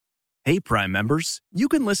Hey, Prime members, you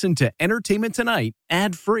can listen to Entertainment Tonight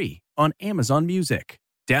ad-free on Amazon Music.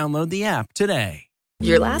 Download the app today.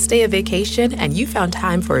 Your last day of vacation and you found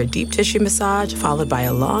time for a deep tissue massage followed by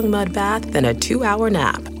a long mud bath, then a 2-hour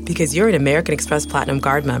nap. Because you're an American Express Platinum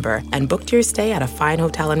Card member and booked your stay at a fine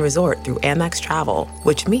hotel and resort through Amex Travel,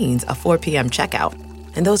 which means a 4 p.m. checkout.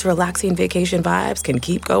 And those relaxing vacation vibes can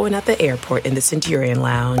keep going at the airport in the Centurion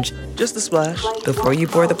Lounge. Just a splash. Before you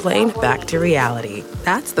board the plane, back to reality.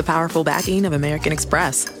 That's the powerful backing of American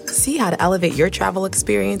Express. See how to elevate your travel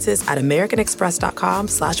experiences at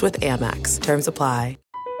americanexpress.com/withAmex. Terms apply.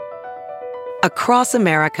 Across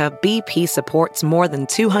America, BP supports more than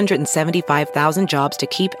 275,000 jobs to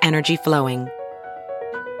keep energy flowing.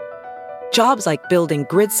 Jobs like building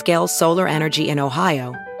grid-scale solar energy in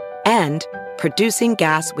Ohio and producing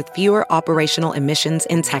gas with fewer operational emissions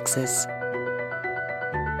in Texas.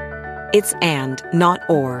 It's and, not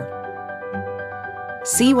or.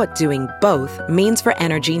 See what doing both means for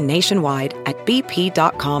energy nationwide at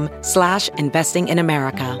bp.com/investing in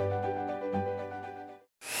America.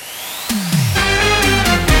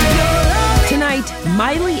 Tonight,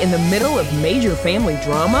 Miley in the middle of major family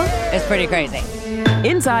drama. It's pretty crazy.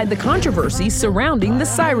 Inside the controversy surrounding the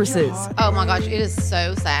Cyruses. Oh my gosh, it is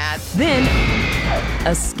so sad. Then,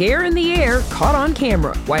 a scare in the air caught on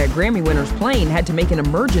camera. Why a Grammy winner's plane had to make an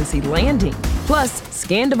emergency landing. Plus,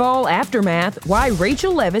 Scandival aftermath. Why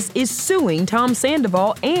Rachel Leviss is suing Tom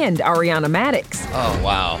Sandoval and Ariana Madix. Oh,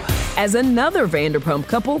 wow. As another Vanderpump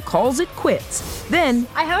couple calls it quits. Then,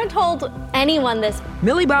 I haven't told anyone this.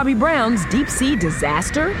 Millie Bobby Brown's deep-sea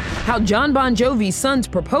disaster. How John Bon Jovi's son's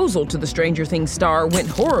proposal to the Stranger Things star went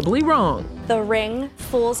horribly wrong. The ring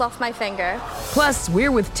falls off my finger. Plus,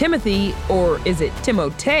 we're with Timothy, or is it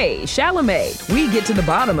Timothée Chalamet. We get to the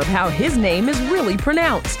bottom of how his name is really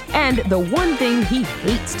pronounced, and the one thing he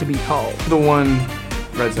hates to be called. The one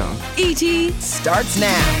red zone. E.T. starts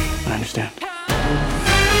now. I understand.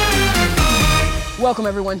 Welcome,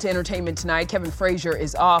 everyone, to Entertainment Tonight. Kevin Frazier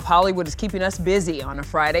is off. Hollywood is keeping us busy on a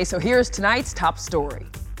Friday, so here's tonight's top story.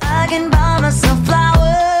 I can buy myself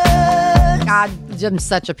flowers. I'm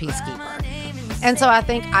such a peacekeeper. And so I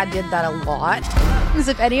think I did that a lot. Because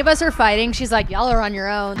if any of us are fighting, she's like, y'all are on your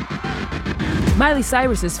own. Miley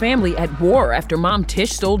Cyrus's family at war after mom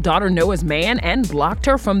Tish stole daughter Noah's man and blocked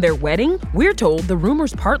her from their wedding. We're told the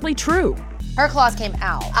rumor's partly true. Her claws came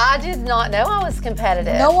out. I did not know I was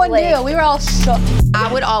competitive. No one knew. We were all shook.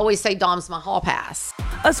 I would always say Dom's my hall pass.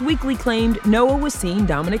 Us Weekly claimed Noah was seeing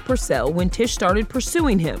Dominic Purcell when Tish started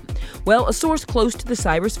pursuing him. Well, a source close to the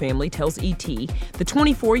Cyrus family tells ET the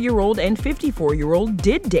 24-year-old and 54-year-old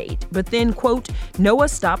did date, but then, quote, Noah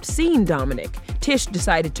stopped seeing Dominic. Tish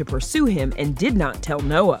decided to pursue him and did not tell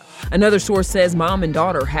Noah. Another source says mom and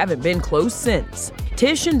daughter haven't been close since.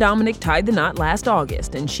 Tish and Dominic tied the knot last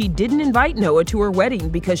August, and she didn't invite Noah to her wedding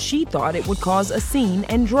because she thought it would cause a scene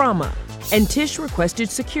and drama. And Tish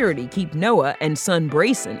requested security keep Noah and son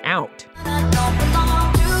Brayson out.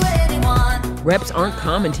 Reps aren't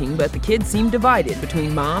commenting, but the kids seem divided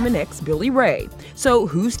between mom and ex Billy Ray. So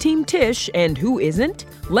who's Team Tish and who isn't?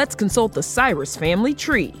 Let's consult the Cyrus family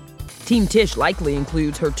tree. Team Tish likely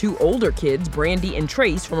includes her two older kids, Brandy and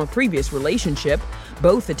Trace, from a previous relationship.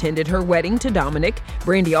 Both attended her wedding to Dominic.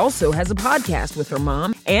 Brandy also has a podcast with her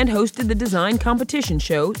mom and hosted the design competition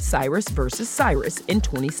show Cyrus vs. Cyrus in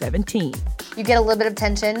 2017. You get a little bit of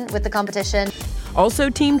tension with the competition. Also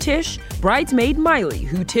Team Tish, bridesmaid Miley,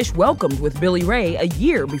 who Tish welcomed with Billy Ray a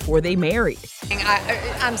year before they married.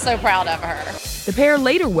 I'm so proud of her. The pair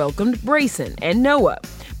later welcomed Brayson and Noah.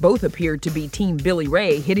 Both appeared to be Team Billy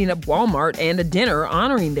Ray, hitting up Walmart and a dinner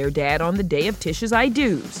honoring their dad on the day of Tish's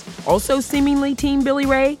I-dos. Also seemingly Team Billy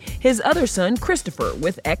Ray, his other son Christopher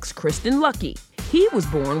with ex Kristen Lucky. He was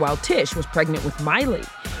born while Tish was pregnant with Miley.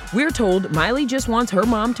 We're told Miley just wants her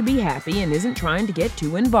mom to be happy and isn't trying to get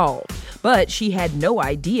too involved. But she had no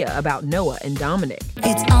idea about Noah and Dominic.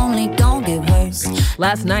 It's only gonna get worse.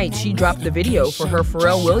 Last night, she dropped the video for her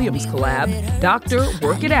Pharrell Williams collab, Dr.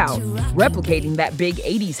 Work It Out, replicating that big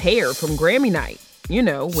 80s hair from Grammy night. You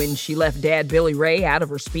know, when she left Dad Billy Ray out of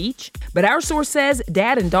her speech. But our source says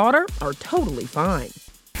Dad and daughter are totally fine.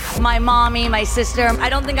 My mommy, my sister, I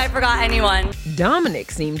don't think I forgot anyone.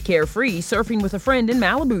 Dominic seemed carefree, surfing with a friend in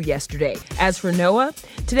Malibu yesterday. As for Noah,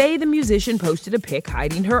 today the musician posted a pic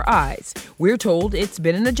hiding her eyes. We're told it's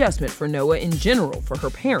been an adjustment for Noah in general for her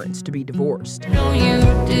parents to be divorced. No, you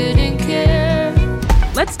didn't care.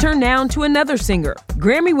 Let's turn now to another singer.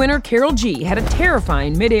 Grammy winner Karol G had a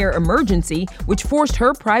terrifying mid-air emergency which forced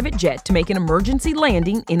her private jet to make an emergency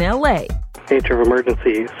landing in L.A. Nature of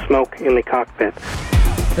emergency, smoke in the cockpit.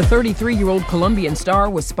 The 33-year-old Colombian star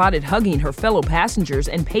was spotted hugging her fellow passengers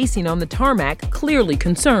and pacing on the tarmac, clearly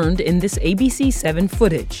concerned in this ABC7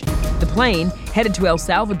 footage. The plane, headed to El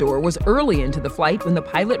Salvador, was early into the flight when the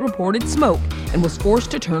pilot reported smoke and was forced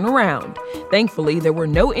to turn around. Thankfully, there were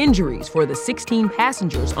no injuries for the 16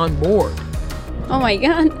 passengers on board. Oh my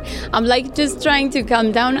God, I'm just trying to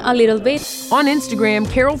calm down a little bit. On Instagram,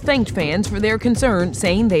 Carol thanked fans for their concern,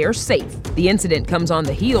 saying they are safe. The incident comes on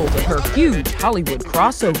the heels of her huge Hollywood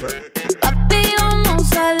crossover.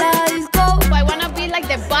 I want to be like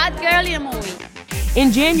the bad girl in a movie.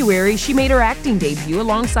 In January, she made her acting debut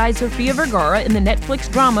alongside Sofia Vergara in the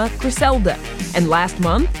Netflix drama Griselda. And last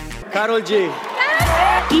month, Karol G.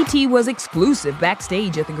 E.T. was exclusive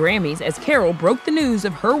backstage at the Grammys as Carol broke the news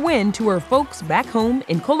of her win to her folks back home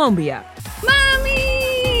in Colombia.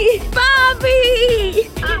 Mommy! Bobby!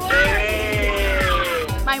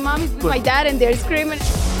 My mom is with my dad and they're screaming.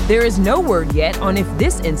 There is no word yet on if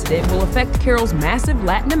this incident will affect Carol's massive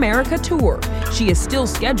Latin America tour. She is still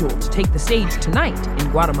scheduled to take the stage tonight in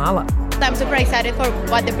Guatemala. I'm super excited for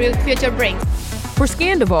what the future brings. For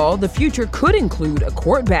Scandival, the future could include a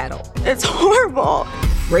court battle. It's horrible.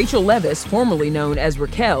 Rachel Leviss, formerly known as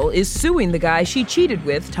Raquel, is suing the guy she cheated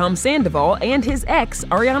with, Tom Sandoval, and his ex,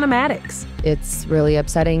 Ariana Madix. It's really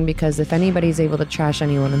upsetting because if anybody's able to trash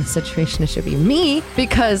anyone in the situation, it should be me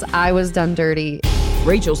because I was done dirty.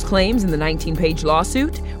 Rachel's claims in the 19-page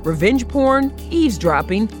lawsuit: revenge porn,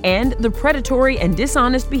 eavesdropping, and the predatory and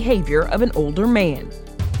dishonest behavior of an older man.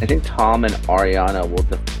 I think Tom and Ariana will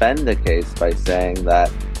defend the case by saying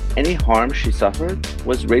that any harm she suffered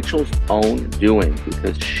was Rachel's own doing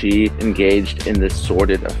because she engaged in this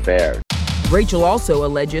sordid affair. Rachel also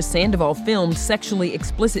alleges Sandoval filmed sexually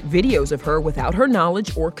explicit videos of her without her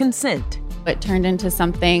knowledge or consent. It turned into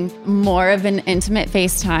something more of an intimate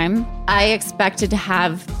FaceTime. I expected to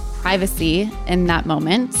have privacy in that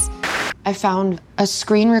moment. I found a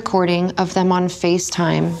screen recording of them on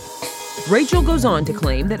FaceTime. Rachel goes on to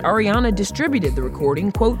claim that Ariana distributed the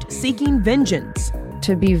recording, quote, seeking vengeance.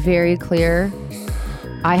 To be very clear,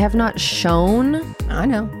 I have not shown,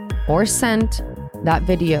 or sent that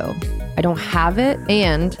video. I don't have it,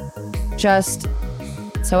 and just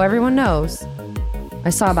so everyone knows,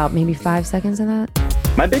 I saw about maybe 5 seconds of that.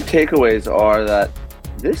 My big takeaways are that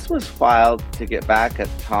this was filed to get back at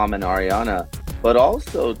Tom and Ariana, but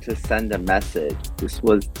also to send a message. This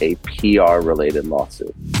was a PR-related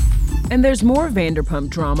lawsuit. And there's more Vanderpump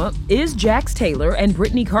drama. Is Jax Taylor and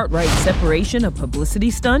Brittany Cartwright's separation a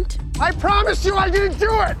publicity stunt? I promise you I didn't do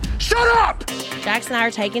it! Shut up! Jax and I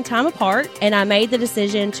are taking time apart, and I made the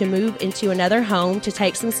decision to move into another home to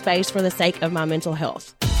take some space for the sake of my mental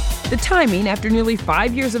health. The timing after nearly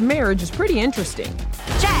 5 years of marriage is pretty interesting.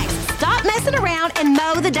 Jax, stop messing around and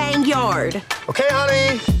mow the dang yard. Okay,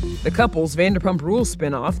 honey. The couple's Vanderpump Rules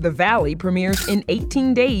spinoff, The Valley, premieres in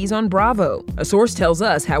 18 days on Bravo. A source tells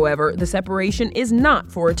us, however, the separation is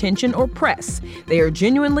not for attention or press. They are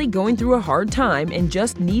genuinely going through a hard time and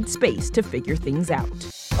just need space to figure things out.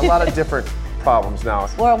 A lot of different problems now.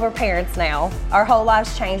 Well, we're parents now. Our whole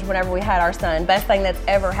lives changed whenever we had our son. Best thing that's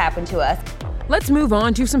ever happened to us. Let's move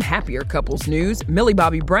on to some happier couples news. Millie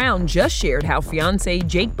Bobby Brown just shared how fiancé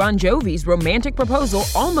Jake Bon Jovi's romantic proposal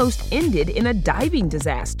almost ended in a diving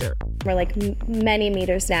disaster. We're like many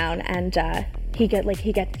meters down, and he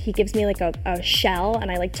gives me like a shell, and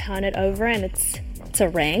I like turn it over, and it's a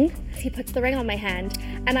ring. He puts the ring on my hand,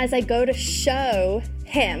 and as I go to show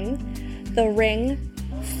him, the ring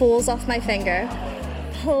falls off my finger,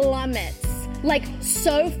 plummets like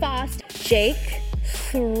so fast. Jake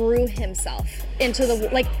threw himself into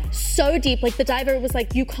the, so deep, the diver was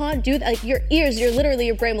like, you can't do that,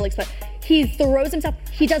 your brain will explode. He throws himself,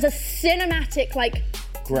 he does a cinematic,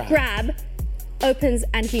 grab, opens,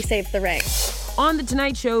 and he saved the ring. On The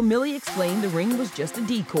Tonight Show, Millie explained the ring was just a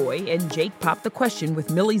decoy, and Jake popped the question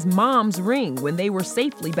with Millie's mom's ring when they were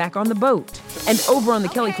safely back on the boat. And over on The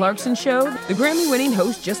Kelly Clarkson Show, the Grammy-winning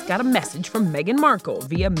host just got a message from Meghan Markle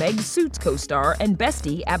via Meg's Suits co-star and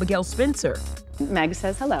bestie Abigail Spencer. Meg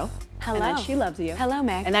says hello. Hello. And that she loves you. Hello,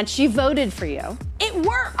 Meg. And that she voted for you. It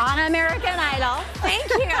worked! On American Idol. Thank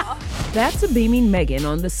you. That's a beaming Meghan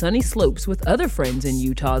on the sunny slopes with other friends in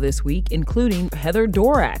Utah this week, including Heather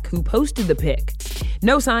Dorak, who posted the pic.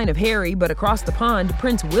 No sign of Harry, but across the pond,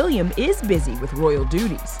 Prince William is busy with royal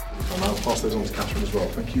duties. I'll pass those on to Catherine as well.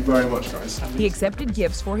 Thank you very much, guys. He accepted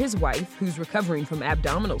gifts for his wife, who's recovering from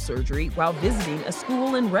abdominal surgery, while visiting a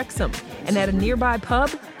school in Wrexham. And at a nearby pub,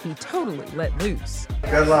 he totally let loose.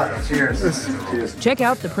 Good luck. Cheers. Cheers. Check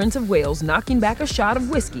out the Prince of Wales knocking back a shot of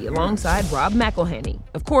whiskey alongside Rob McElhenney.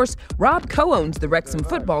 Of course, Rob co-owns the Wrexham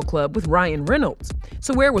Football Club with Ryan Reynolds.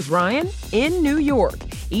 So where was Ryan? In New York.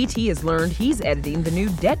 E.T. has learned he's editing the new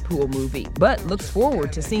Deadpool movie, but looks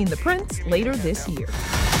forward to seeing the Prince later this year.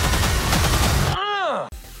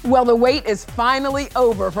 Well, the wait is finally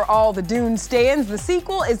over for all the Dune stans. The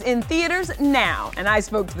sequel is in theaters now. And I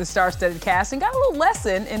spoke to the star-studded cast and got a little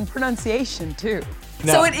lesson in pronunciation, too.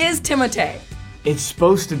 No. So it is Timothée. It's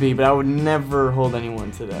supposed to be, but I would never hold anyone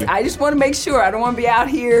to that. I just want to make sure. I don't want to be out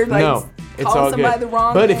here like no, it's calling all somebody good. the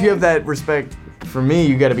wrong But name. if you have that respect for me,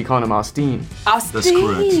 you got to be calling him Austin. Austin. That's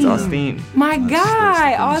correct. It's Austin. My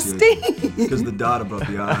guy, Austin. Because the dot above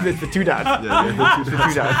the I. It's the two dots. Yeah, the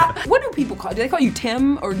two dots. What do people call? Do they call you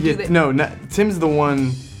Tim or do they? No, Tim's the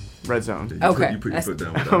one. Red zone. Okay. You put your foot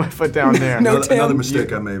down. I put my foot down there. Another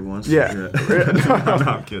mistake I made once. Yeah. No,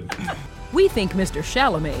 I'm kidding. We think Mr.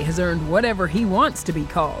 Chalamet has earned whatever he wants to be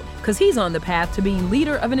called, because he's on the path to being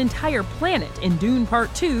leader of an entire planet in Dune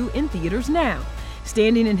Part 2 in theaters now.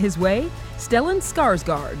 Standing in his way, Stellan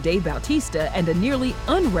Skarsgård, Dave Bautista, and a nearly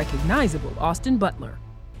unrecognizable Austin Butler.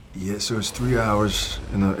 Yeah, so it's 3 hours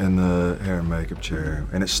in the hair and makeup chair,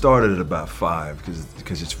 and it started at about 5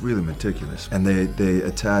 because it's really meticulous. And they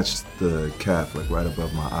attached the cap like right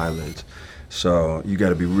above my eyelids, so you got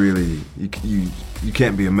to be really you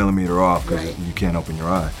can't be a millimeter off because you can't open your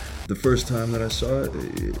eye. The first time that I saw it,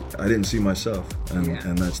 I didn't see myself,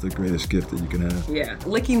 and that's the greatest gift that you can have. Yeah,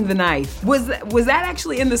 licking the knife. Was that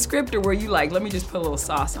actually in the script, or were you like, let me just put a little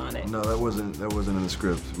sauce on it? No, that wasn't in the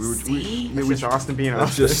script. It was Austin being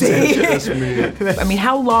Austin. That's me. I mean,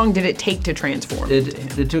 how long did it take to transform?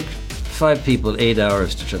 It took 5 people 8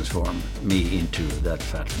 hours to transform me into that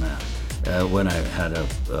fat man. When I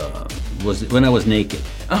was naked.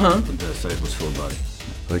 So it was full body.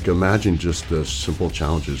 Like, imagine just the simple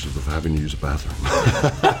challenges of having to use a bathroom.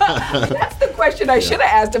 That's the question I should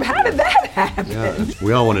have asked him. How did that happen? Yeah,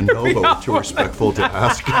 we all want to know, but we're too respectful to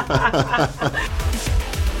ask.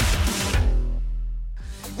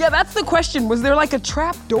 Yeah, that's the question. Was there like a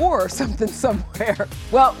trap door or something somewhere?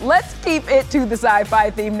 Well, let's keep it to the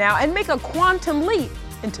sci-fi theme now and make a quantum leap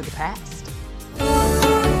into the past.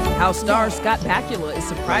 How star Scott Bakula is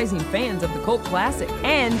surprising fans of the cult classic,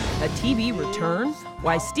 and a TV return.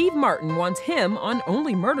 Why Steve Martin wants him on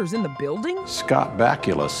Only Murders in the Building. Scott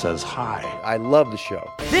Bakula says hi. I love the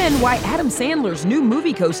show. Then why Adam Sandler's new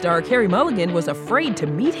movie co-star Carey Mulligan was afraid to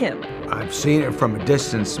meet him. I've seen it from a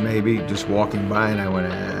distance, maybe, just walking by, and I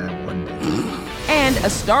went, one day. And a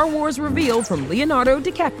Star Wars reveal from Leonardo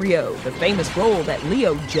DiCaprio, the famous role that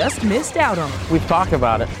Leo just missed out on. We've talked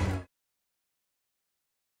about it.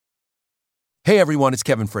 Hey everyone, it's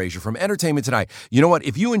Kevin Frazier from Entertainment Tonight. You know what?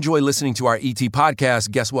 If you enjoy listening to our ET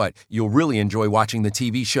podcast, guess what? You'll really enjoy watching the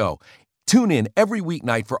TV show. Tune in every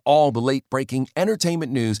weeknight for all the late-breaking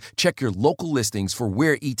entertainment news. Check your local listings for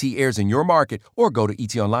where ET airs in your market or go to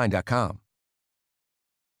etonline.com.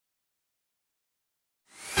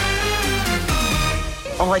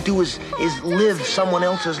 All I do is live someone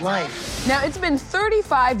else's life. Now, it's been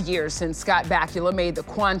 35 years since Scott Bakula made the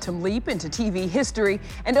quantum leap into TV history,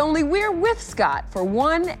 and only we're with Scott for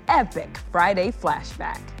one epic Friday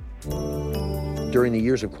flashback. During the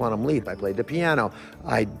years of Quantum Leap, I played the piano,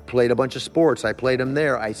 I played a bunch of sports, I played them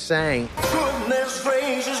there, I sang.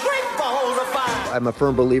 I'm a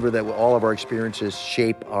firm believer that all of our experiences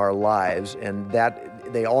shape our lives, and that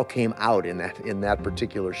they all came out in that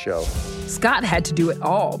particular show. Scott had to do it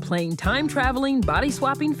all, playing time-traveling,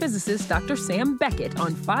 body-swapping physicist Dr. Sam Beckett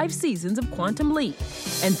on 5 seasons of Quantum Leap.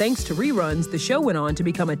 And thanks to reruns, the show went on to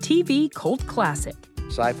become a TV cult classic.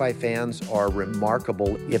 Sci-fi fans are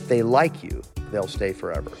remarkable. If they like you, they'll stay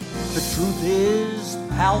forever. The truth is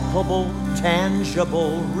palpable,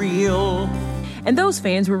 tangible, real. And those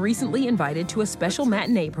fans were recently invited to a special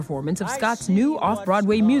matinee performance of Scott's new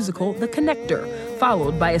off-Broadway musical, The Connector,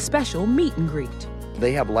 followed by a special meet and greet.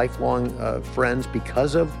 They have lifelong friends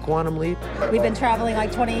because of Quantum Leap. We've been traveling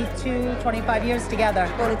like 22, 25 years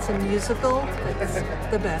together. Well, it's a musical. It's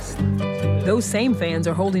the best. Those same fans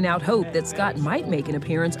are holding out hope that Scott might make an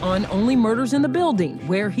appearance on Only Murders in the Building,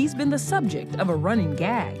 where he's been the subject of a running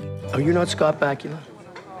gag. Are you not Scott Bakula?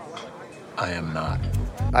 I am not.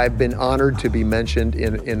 I've been honored to be mentioned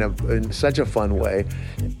in such a fun way.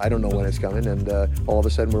 I don't know when it's coming, and all of a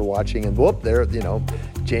sudden we're watching, and whoop, there,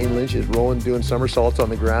 Jane Lynch is rolling, doing somersaults on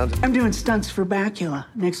the ground. I'm doing stunts for Bakula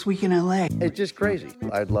next week in LA. It's just crazy.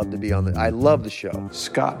 I'd love to be I love the show.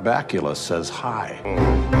 Scott Bakula says hi.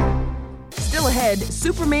 Still Still ahead,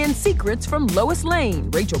 Superman secrets from Lois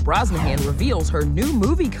Lane. Rachel Brosnahan reveals her new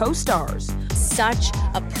movie co-stars. Such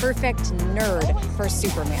a perfect nerd for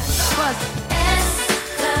Superman. Plus,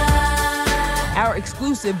 our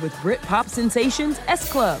exclusive with Brit pop sensations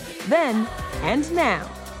S Club. Then and now,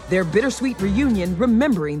 their bittersweet reunion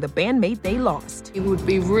remembering the bandmate they lost. He would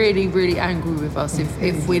be really, really angry with us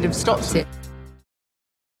if we'd have stopped it.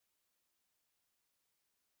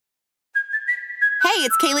 Hey,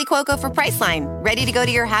 it's Kaylee Cuoco for Priceline. Ready to go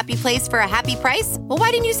to your happy place for a happy price? Well,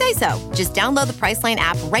 why didn't you say so? Just download the Priceline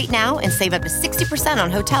app right now and save up to 60% on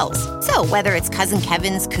hotels. So whether it's Cousin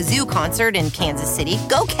Kevin's Kazoo Concert in Kansas City,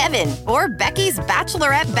 go Kevin, or Becky's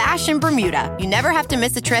Bachelorette Bash in Bermuda, you never have to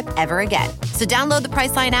miss a trip ever again. So download the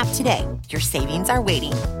Priceline app today. Your savings are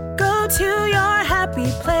waiting. Go to your happy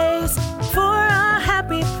place for a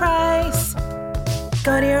happy price.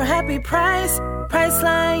 Go to your happy price,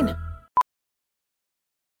 Priceline.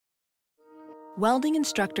 Welding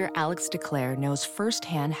instructor Alex DeClaire knows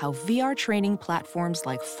firsthand how VR training platforms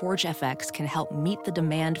like ForgeFX can help meet the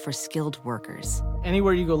demand for skilled workers.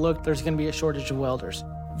 Anywhere you go look, there's going to be a shortage of welders.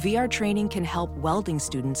 VR training can help welding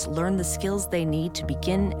students learn the skills they need to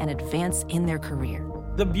begin and advance in their career.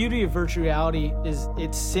 The beauty of virtual reality is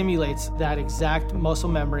it simulates that exact muscle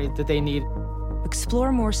memory that they need.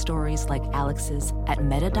 Explore more stories like Alex's at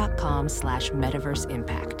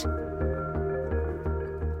meta.com/metaverseimpact.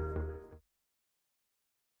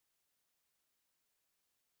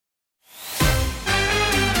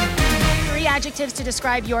 3 adjectives to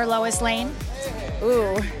describe your Lois Lane.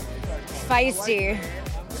 Ooh, feisty,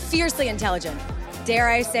 fiercely intelligent. Dare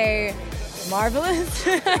I say, marvelous?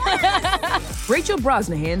 Rachel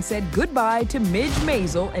Brosnahan said goodbye to Midge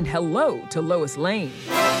Maisel and hello to Lois Lane.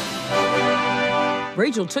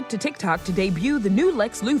 Rachel took to TikTok to debut the new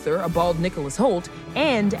Lex Luthor, a bald Nicholas Hoult,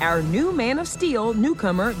 and our new Man of Steel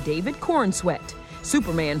newcomer, David Cornsweet.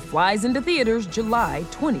 Superman flies into theaters July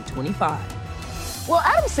 2025. Well,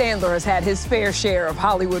 Adam Sandler has had his fair share of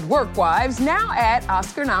Hollywood work wives. Now add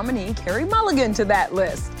Oscar nominee Carey Mulligan to that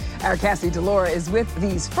list. Our Cassie Delora is with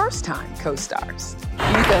these first-time co-stars.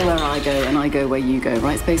 You go where I go, and I go where you go,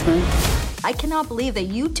 right, Spaceman? I cannot believe that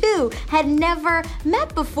you two had never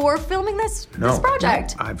met before filming this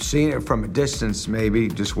project. I've seen it from a distance, maybe,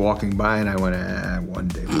 just walking by, and I went, one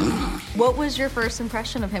day. What was your first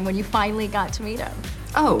impression of him when you finally got to meet him?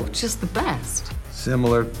 Oh, just the best.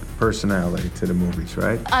 Similar personality to the movies,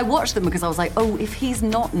 right? I watched them because I was like, oh, if he's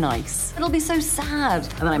not nice, it'll be so sad.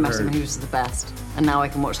 And then I met him and he was the best. And now I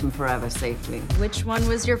can watch them forever safely. Which one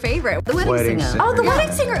was your favorite? The Wedding Singer. Oh, The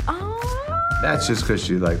Wedding Singer. Oh. That's just because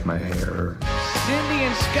she liked my hair. Cindy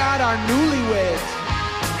and Scott are newlyweds.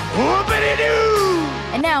 Whoopity-doo!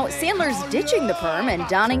 And now Sandler's ditching the perm and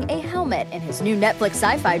donning a helmet in his new Netflix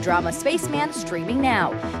sci-fi drama Spaceman, streaming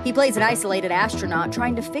now. He plays an isolated astronaut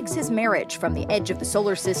trying to fix his marriage from the edge of the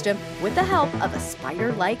solar system with the help of a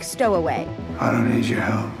spider-like stowaway. I don't need your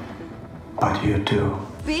help, but you do.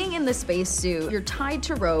 Being in the spacesuit, you're tied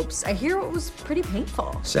to ropes. I hear it was pretty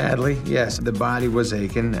painful. Sadly, yes, the body was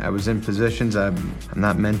aching. I was in positions I'm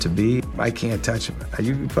not meant to be. I can't touch them. Are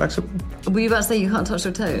you flexible? Were you about to say you can't touch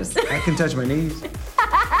your toes? I can touch my knees.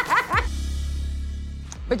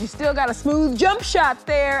 But you still got a smooth jump shot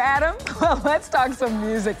there, Adam. Well, let's talk some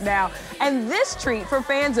music now. And this treat for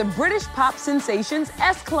fans of British pop sensations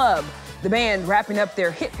S Club. The band wrapping up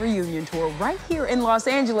their hit reunion tour right here in Los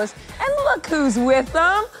Angeles. And look who's with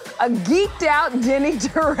them, a geeked out Denny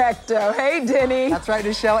Directo. Hey, Denny. That's right,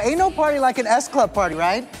 Michelle. Ain't no party like an S Club party,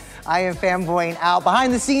 right? I am fanboying out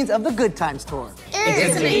behind the scenes of the Good Times tour.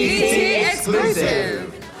 It's an ET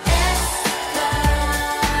exclusive.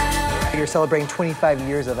 You're celebrating 25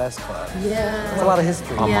 years of S Club. Yeah. That's a lot of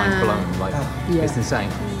history. I'm mind blown, like, it's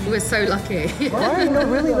insane. We're so lucky. Right? No,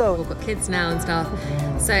 really though. We've got kids now and stuff,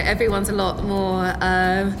 so everyone's a lot more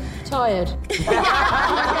tired.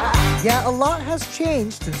 Yeah, a lot has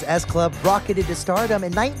changed since S Club rocketed to stardom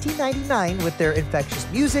in 1999 with their infectious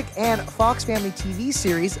music and Fox Family TV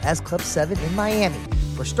series S Club 7 in Miami.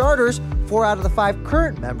 For starters, 4 out of the 5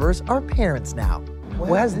 current members are parents now.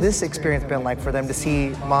 What has this experience been like for them to see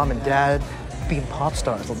mom and dad being pop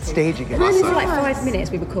stars on stage again? For like 5 minutes,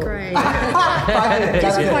 we were cool. Great. 5 minutes.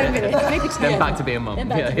 Just 5 minutes, maybe 10. Then back to being mum.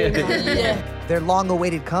 Their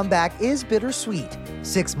long-awaited comeback is bittersweet.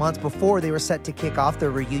 6 months before they were set to kick off their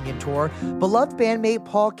reunion tour, beloved bandmate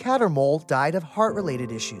Paul Cattermole died of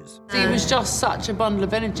heart-related issues. He was just such a bundle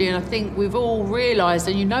of energy, and I think we've all realised,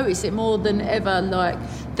 and you notice it more than ever, like,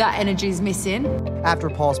 that energy's missing. After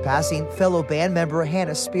Paul's passing, fellow band member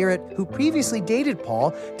Hannah Spirit, who previously dated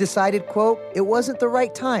Paul, decided, quote, it wasn't the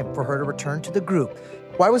right time for her to return to the group.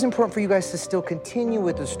 Why was it important for you guys to still continue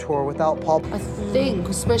with this tour without Paul? I think,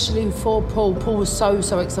 especially for Paul was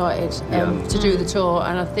so excited to do the tour,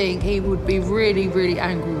 and I think he would be really, really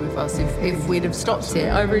angry with us if we'd have stopped it.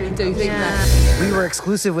 I really do think that. We were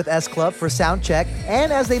exclusive with S Club for Soundcheck,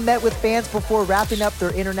 and as they met with fans before wrapping up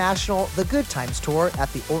their international The Good Times tour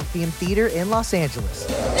at the Orpheum Theater in Los Angeles.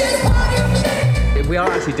 We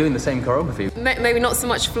are actually doing the same choreography. Maybe not so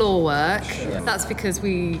much floor work. Yeah. That's because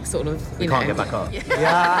we sort of, we can't get back up.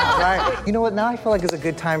 Yeah, right. You know what? Now I feel like it's a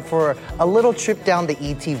good time for a little trip down the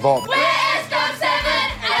ET vault. We're S Club 7,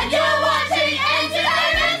 and you're watching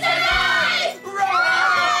Entertainment Tonight!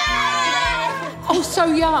 Oh, so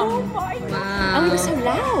young. Oh my God. Wow. And we were so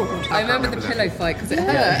loud. I remember the pillow fight because it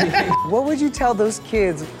hurt. What would you tell those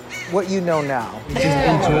kids what you know now? Just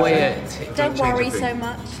enjoy it. Don't worry so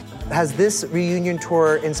much. Has this reunion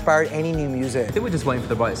tour inspired any new music? I think we're just waiting for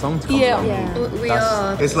the right song to come along. We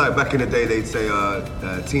are. It's like back in the day they'd say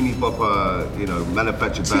teeny bopper,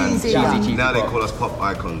 manufactured bands. Cheesy now they call us pop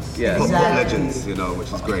icons, yeah. pop legends,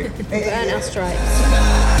 which is great. We earn our stripes.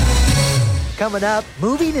 Coming up,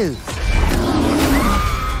 movie news.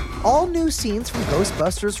 All new scenes from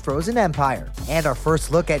Ghostbusters Frozen Empire, and our first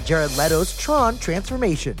look at Jared Leto's Tron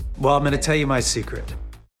transformation. Well, I'm going to tell you my secret.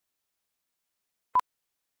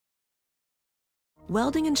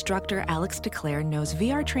 Welding instructor Alex DeClaire knows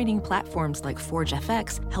VR training platforms like Forge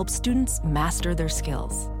FX help students master their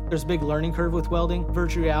skills. There's a big learning curve with welding.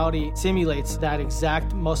 Virtual reality simulates that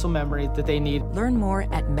exact muscle memory that they need. Learn more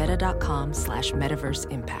at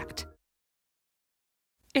meta.com/metaverseimpact.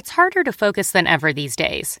 It's harder to focus than ever these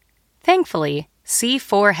days. Thankfully,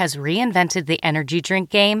 C4 has reinvented the energy drink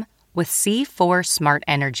game with C4 Smart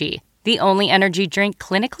Energy, the only energy drink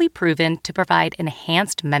clinically proven to provide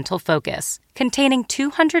enhanced mental focus, containing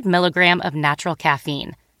 200 milligrams of natural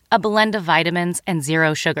caffeine, a blend of vitamins, and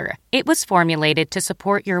zero sugar. It was formulated to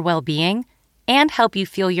support your well-being and help you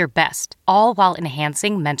feel your best, all while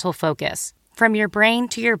enhancing mental focus. From your brain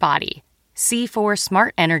to your body, C4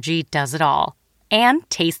 Smart Energy does it all and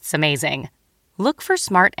tastes amazing. Look for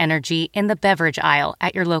Smart Energy in the beverage aisle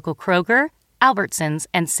at your local Kroger, Albertsons,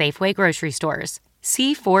 and Safeway grocery stores.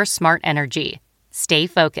 C4 Smart Energy. Stay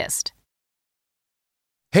focused.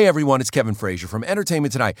 Hey everyone, it's Kevin Frazier from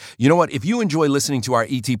Entertainment Tonight. You know what? If you enjoy listening to our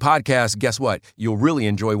ET podcast, guess what? You'll really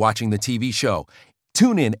enjoy watching the TV show.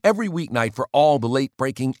 Tune in every weeknight for all the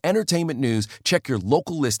late-breaking entertainment news. Check your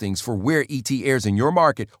local listings for where ET airs in your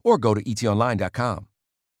market or go to etonline.com.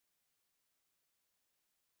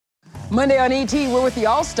 Monday on ET, we're with the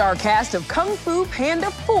all-star cast of Kung Fu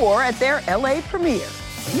Panda 4 at their LA premiere.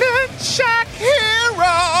 Nunchuck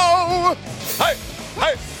Hero! Hey,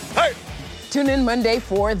 hey, hey! Tune in Monday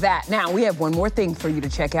for that. Now, we have one more thing for you to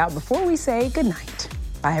check out before we say goodnight.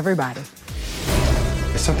 Bye, everybody.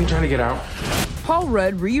 Is something trying to get out? Paul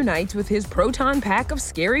Rudd reunites with his proton pack of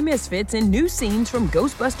scary misfits in new scenes from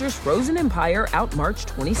Ghostbusters Frozen Empire out March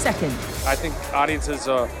 22nd. I think audiences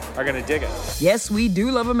are going to dig it. Yes, we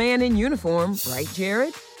do love a man in uniform, right,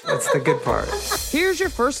 Jared? That's the good part. Here's your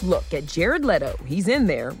first look at Jared Leto. He's in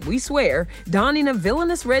there, we swear, donning a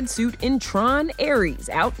villainous red suit in Tron Ares,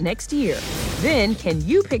 out next year. Then, can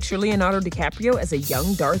you picture Leonardo DiCaprio as a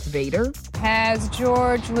young Darth Vader? Has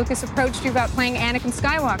George Lucas approached you about playing Anakin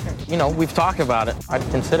Skywalker? We've talked about it. I'd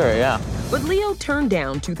consider it, yeah. But Leo turned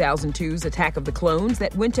down 2002's Attack of the Clones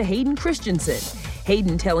that went to Hayden Christensen.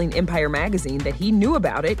 Hayden telling Empire Magazine that he knew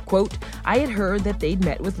about it, quote, "I had heard that they'd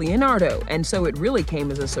met with Leonardo, and so it really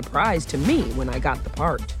came as a surprise to me when I got the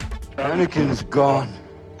part." Anakin's gone.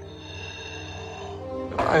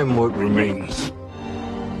 I'm what remains.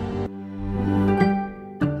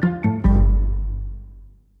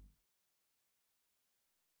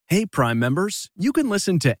 Hey, Prime members, you can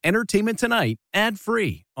listen to Entertainment Tonight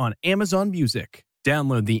ad-free on Amazon Music.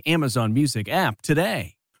 Download the Amazon Music app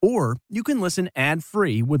today. Or you can listen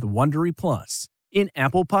ad-free with Wondery Plus in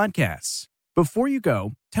Apple Podcasts. Before you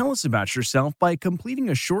go, tell us about yourself by completing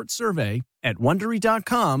a short survey at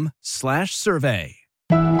Wondery.com/survey.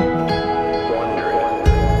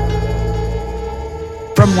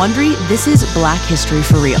 From Wondery, this is Black History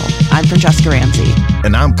for Real. I'm Francesca Ramsey.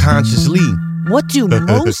 And I'm Conscious Lee. What do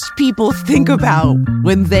most people think about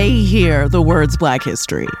when they hear the words Black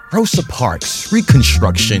History? Rosa Parks,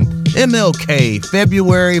 Reconstruction, MLK,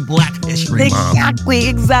 February, Black History Month.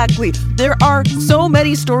 Exactly. There are so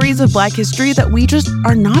many stories of Black history that we just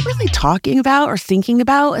are not really talking about or thinking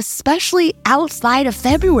about, especially outside of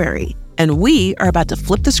February. And we are about to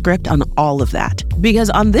flip the script on all of that.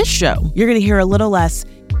 Because on this show, you're going to hear a little less.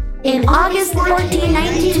 In August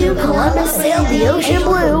 1492, Columbus sailed the ocean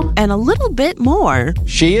blue, and a little bit more.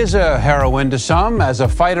 She is a heroine to some. As a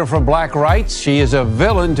fighter for black rights, she is a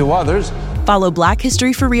villain to others. Follow Black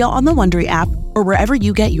History for Real on the Wondery app or wherever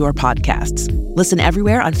you get your podcasts. Listen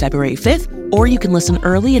everywhere on February 5th, or you can listen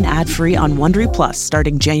early and ad-free on Wondery Plus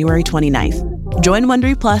starting January 29th. Join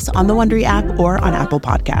Wondery Plus on the Wondery app or on Apple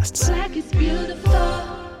Podcasts.